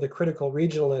some of the critical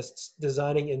regionalists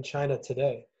designing in China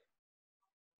today?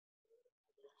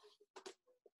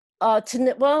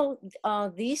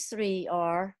 These three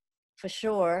are for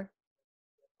sure.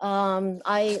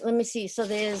 Let me see. So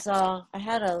there's I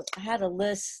had a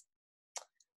list.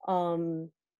 So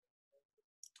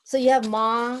you have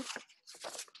Ma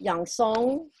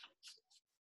Yangsong.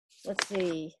 Let's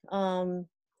see.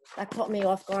 That caught me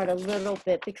off guard a little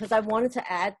bit because I wanted to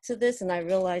add to this and I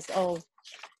realized, oh,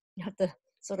 you have to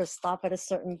sort of stop at a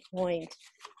certain point.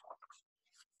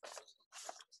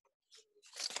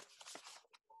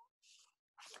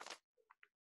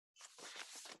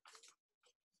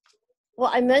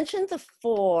 Well, I mentioned the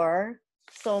 4,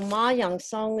 so Ma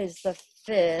Yangsong is the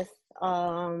 5th.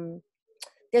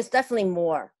 There's definitely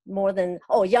more than,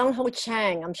 Yang Ho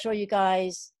Chang. I'm sure you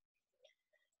guys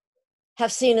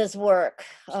have seen his work.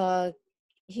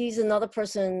 He's another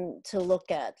person to look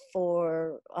at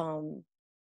for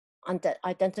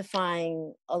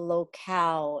identifying a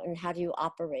locale and how do you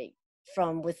operate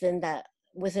from within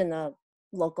a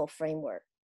local framework.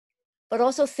 But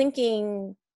also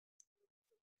thinking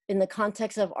in the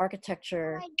context of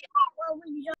architecture,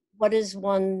 what is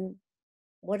one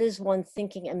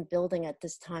thinking and building at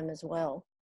this time as well?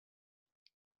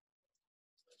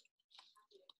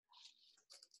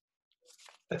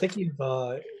 I think you've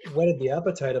whetted the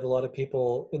appetite of a lot of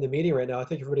people in the meeting right now. I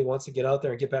think everybody wants to get out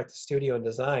there and get back to studio and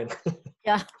design.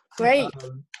 Yeah, great.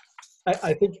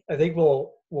 I think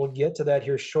we'll get to that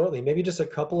here shortly. Maybe just a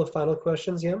couple of final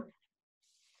questions, Yim.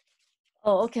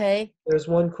 Oh, okay. There's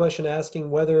one question asking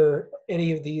whether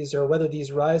any of these or whether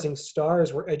these rising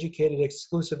stars were educated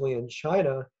exclusively in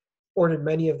China, or did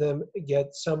many of them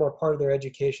get some or part of their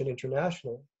education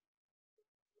internationally?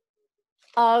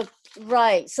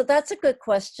 Right. So that's a good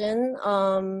question.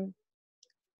 Lu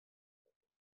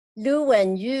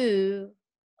Wenyu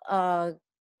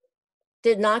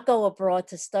did not go abroad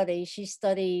to study. She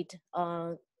studied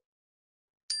in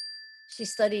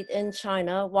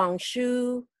China. Wang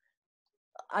Shu,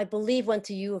 I believe, went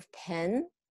to U of Penn.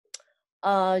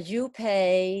 Yu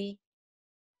Pei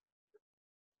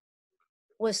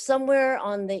was somewhere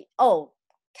on the,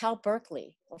 Cal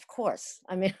Berkeley, of course.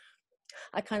 I mean,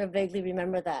 I kind of vaguely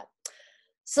remember that.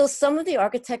 So some of the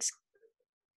architects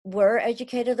were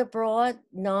educated abroad,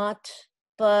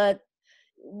 but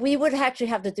we would actually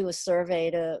have to do a survey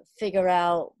to figure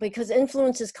out, because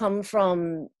influences come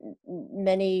from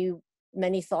many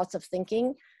thoughts of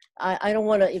thinking. I don't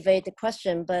want to evade the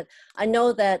question, but I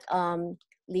know that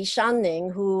Li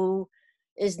Shanning, who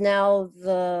is now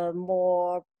the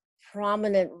more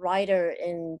prominent writer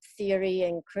in theory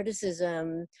and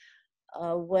criticism,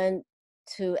 went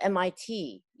to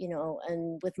MIT,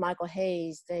 and with Michael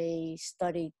Hayes, they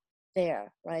studied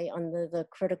there, right, under the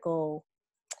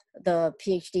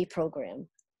PhD program.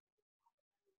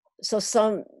 So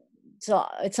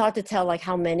it's hard to tell like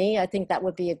how many. I think that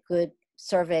would be a good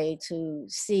survey to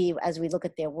see as we look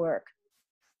at their work.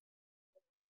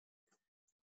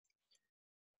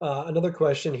 Another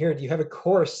question here, do you have a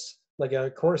course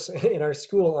in our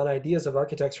school on ideas of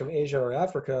architects from Asia or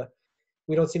Africa?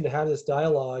 We don't seem to have this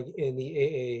dialogue in the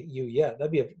AAU yet.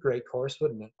 That'd be a great course,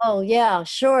 wouldn't it? Oh yeah,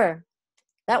 sure.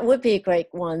 That would be a great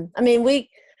one. I mean, we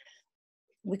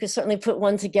could certainly put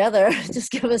one together.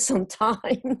 Just give us some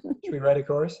time. Should we write a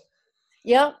course?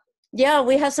 Yep. Yeah,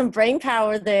 we have some brain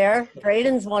power there.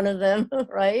 Braden's one of them,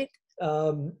 right?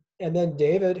 And then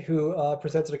David, who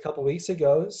presented a couple weeks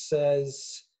ago,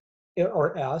 says,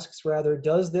 or asks rather,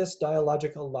 does this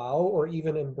dialogic allow or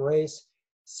even embrace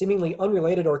seemingly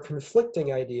unrelated or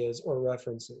conflicting ideas or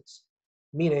references?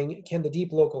 Meaning, can the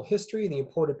deep local history, the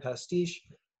imported pastiche,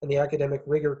 and the academic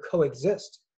rigor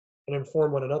coexist and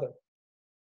inform one another.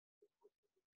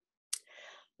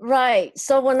 Right.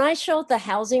 So when I showed the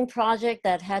housing project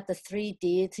that had the 3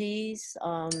 deities,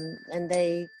 and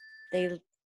they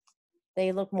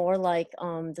look more like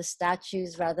the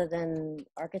statues rather than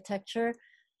architecture.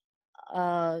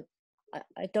 I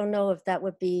don't know if that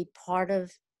would be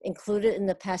included in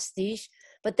the pastiche,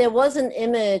 but there was an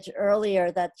image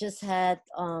earlier that just had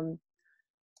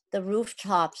the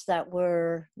rooftops that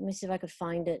were, let me see if I could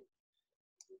find it.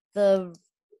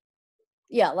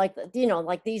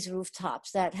 Like these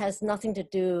rooftops that has nothing to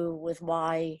do with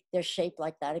why they're shaped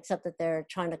like that, except that they're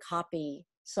trying to copy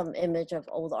some image of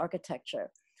old architecture.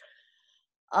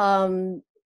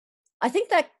 I think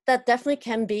that definitely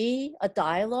can be a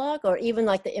dialogue, or even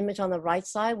like the image on the right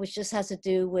side, which just has to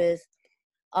do with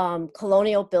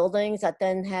colonial buildings that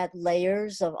then had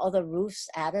layers of other roofs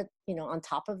added, on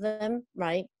top of them,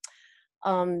 right?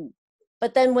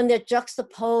 But then when they're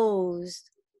juxtaposed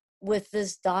with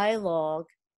this dialogue,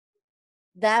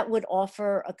 that would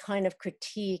offer a kind of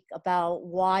critique about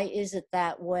why is it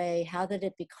that way? How did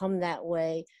it become that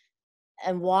way?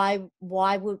 And why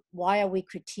are we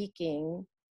critiquing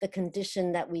the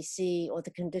condition that we see or the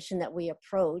condition that we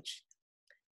approach?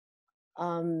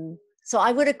 So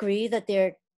I would agree that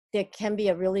there can be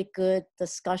a really good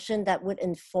discussion that would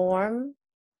inform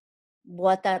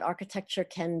what that architecture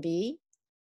can be.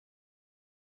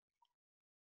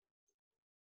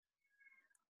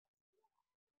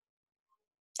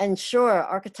 And sure,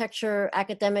 architecture,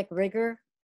 academic rigor,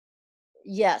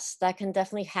 yes, that can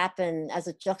definitely happen as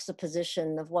a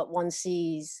juxtaposition of what one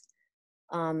sees,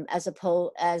 as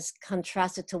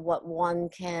contrasted to what one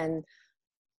can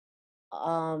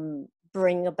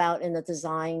bring about in a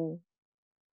design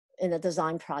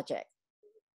project.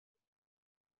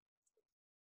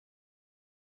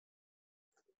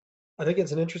 I think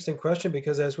it's an interesting question,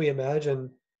 because as we imagine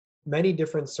many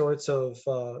different sorts of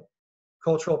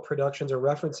cultural productions or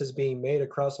references being made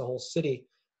across a whole city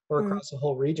or across a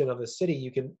whole region of a city,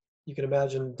 you can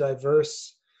imagine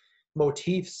diverse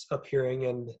motifs appearing,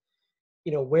 and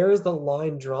where is the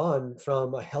line drawn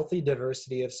from a healthy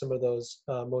diversity of some of those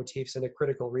motifs in a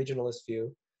critical regionalist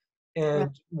view, and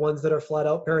Right. ones that are flat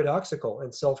out paradoxical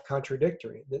and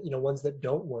self-contradictory, that ones that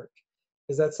don't work?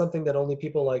 Is that something that only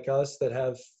people like us that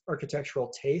have architectural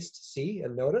taste see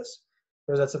and notice,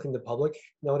 or is that something the public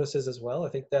notices as well? I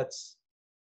think there's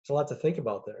a lot to think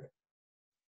about there.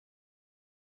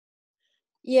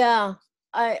 Yeah,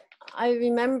 I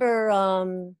remember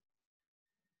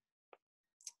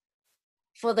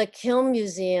for the Kiln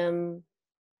Museum,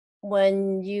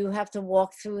 when you have to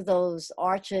walk through those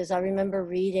arches, I remember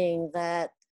reading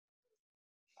that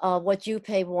what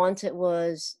Jupe wanted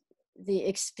was the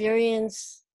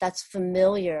experience that's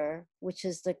familiar, which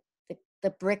is the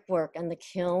brickwork and the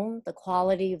kiln, the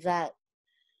quality of that,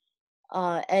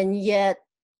 and yet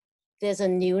there's a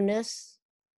newness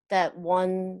that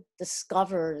one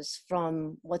discovers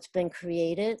from what's been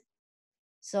created.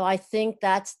 So I think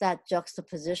that's that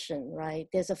juxtaposition, right?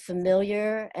 There's a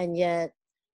familiar, and yet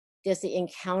there's the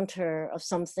encounter of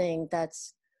something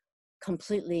that's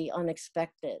completely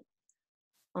unexpected.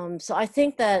 So I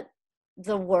think that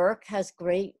the work has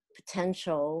great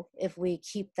potential if we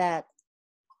keep that,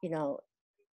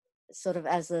 sort of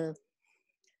as a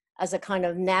kind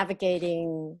of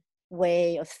navigating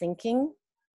way of thinking.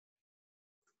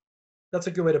 That's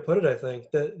a good way to put it, I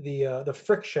think. The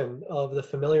friction of the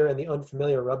familiar and the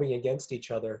unfamiliar rubbing against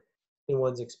each other in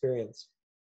one's experience.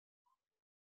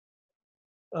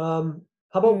 How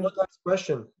about one last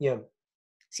question, Yim?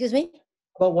 Excuse me?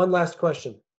 How about one last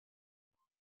question?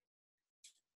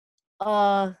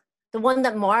 The one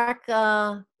that Mark,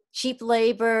 cheap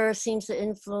labor seems to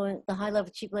influence, the high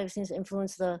level cheap labor seems to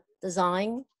influence the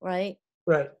design, right?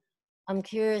 Right. I'm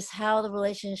curious how the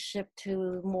relationship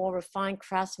to more refined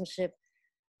craftsmanship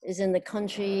is in the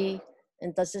country,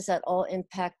 and does this at all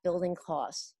impact building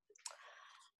costs?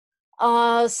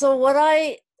 So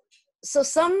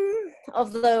some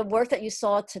of the work that you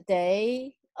saw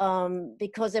today,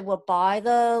 because it were by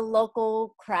the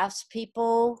local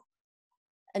craftspeople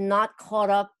and not caught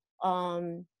up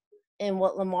in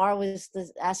what Lamar was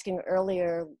asking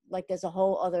earlier, like there's a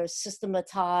whole other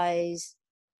systematized,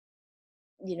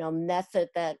 method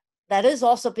that is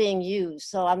also being used.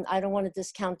 So I don't want to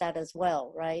discount that as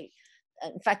well, right?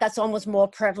 In fact, that's almost more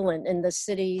prevalent in the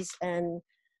cities and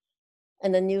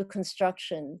the new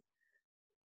construction.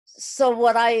 So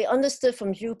what I understood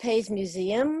from Jupe's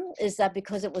museum is that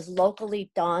because it was locally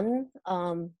done,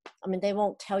 they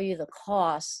won't tell you the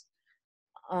cost,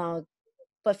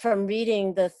 but from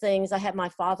reading the things, I had my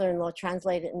father-in-law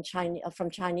translate it in Chinese,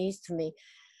 from Chinese to me,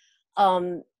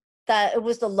 that it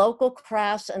was the local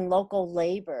crafts and local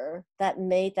labor that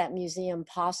made that museum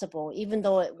possible, even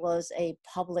though it was a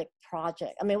public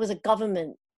project. I mean, it was a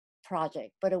government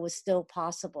project, but it was still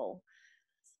possible.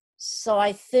 So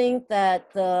I think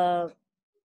that the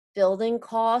building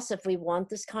costs, if we want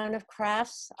this kind of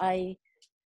crafts, I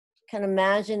can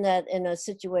imagine that in a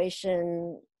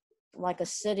situation like a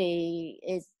city,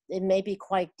 it may be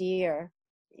quite dear.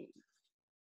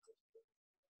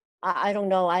 I don't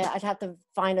know. I'd have to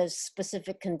find a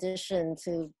specific condition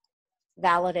to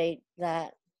validate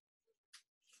that.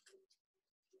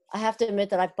 I have to admit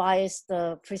that I biased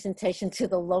the presentation to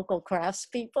the local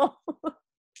craftspeople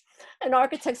and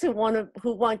architects who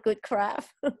want good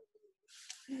craft.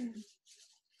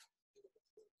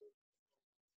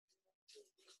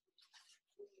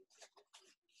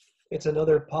 It's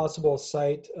another possible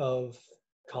site of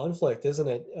conflict, isn't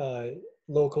it?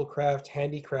 Local craft,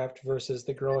 handicraft versus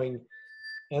the growing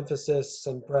emphasis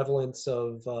and prevalence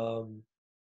of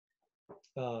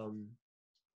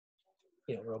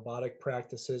robotic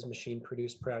practices,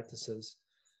 machine-produced practices.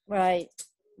 Right.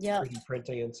 Yeah. 3D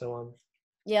printing and so on.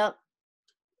 Yep.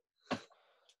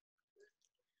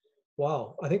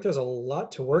 Wow, I think there's a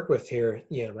lot to work with here,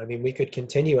 Yim. I mean, we could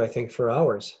continue, I think, for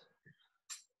hours.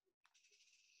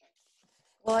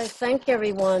 Well, I thank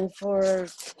everyone for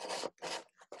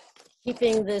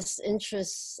keeping this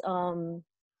interest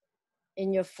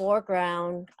in your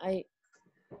foreground. I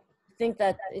think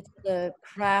that it's the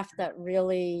craft that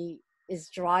really is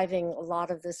driving a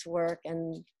lot of this work,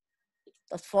 and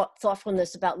the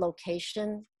thoughtfulness about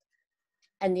location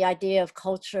and the idea of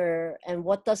culture and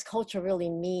what does culture really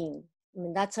mean. I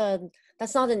mean, that's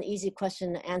not an easy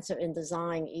question to answer in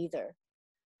design either,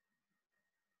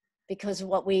 because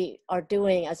what we are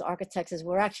doing as architects is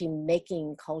we're actually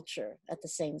making culture at the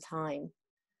same time.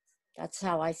 That's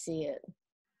how I see it.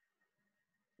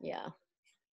 Yeah.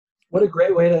 What a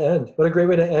great way to end. What a great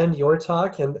way to end your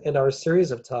talk and our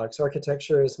series of talks.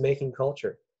 Architecture is making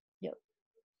culture. Yep.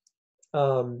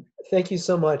 Thank you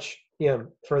so much, Yim,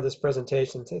 for this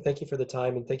presentation. Thank you for the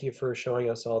time, and thank you for showing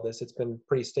us all this. It's been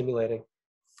pretty stimulating.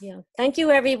 Yeah. Thank you,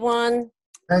 everyone.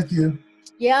 Thank you.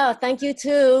 Yeah, thank you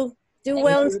too. Do Thank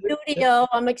well in you. studio.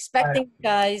 I'm expecting you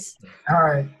guys. All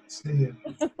right. See you.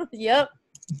 Yep.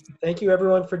 Thank you,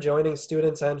 everyone, for joining,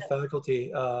 students and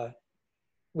faculty.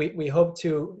 We hope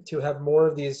to have more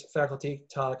of these faculty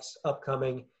talks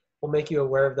upcoming. We'll make you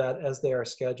aware of that as they are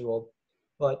scheduled.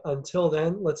 But until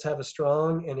then, let's have a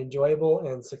strong and enjoyable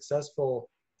and successful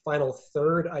final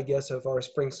third, I guess, of our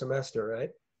spring semester, right?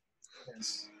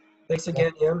 Yes. Thanks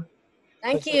again, Yim.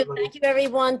 Thank Thanks, you. everybody. Thank you,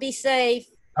 everyone. Be safe.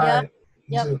 All Yep. right.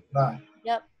 You Yep. too. Bye.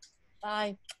 Yep.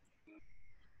 Bye.